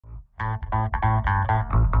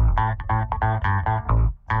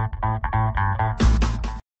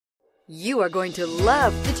You are going to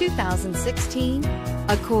love the 2016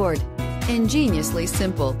 Accord. Ingeniously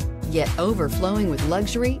simple, yet overflowing with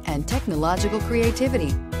luxury and technological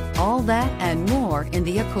creativity. All that and more in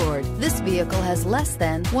the Accord. This vehicle has less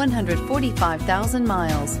than 145,000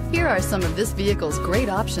 miles. Here are some of this vehicle's great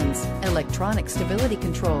options: electronic stability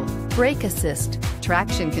control, brake assist,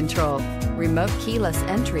 traction control, remote keyless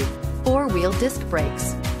entry, four-wheel disc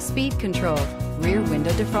brakes, speed control, rear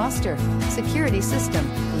window defroster, security system,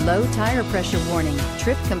 low tire pressure warning,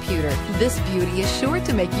 trip computer. This beauty is sure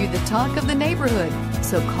to make you the talk of the neighborhood.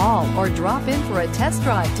 So call or drop in for a test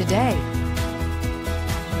drive today.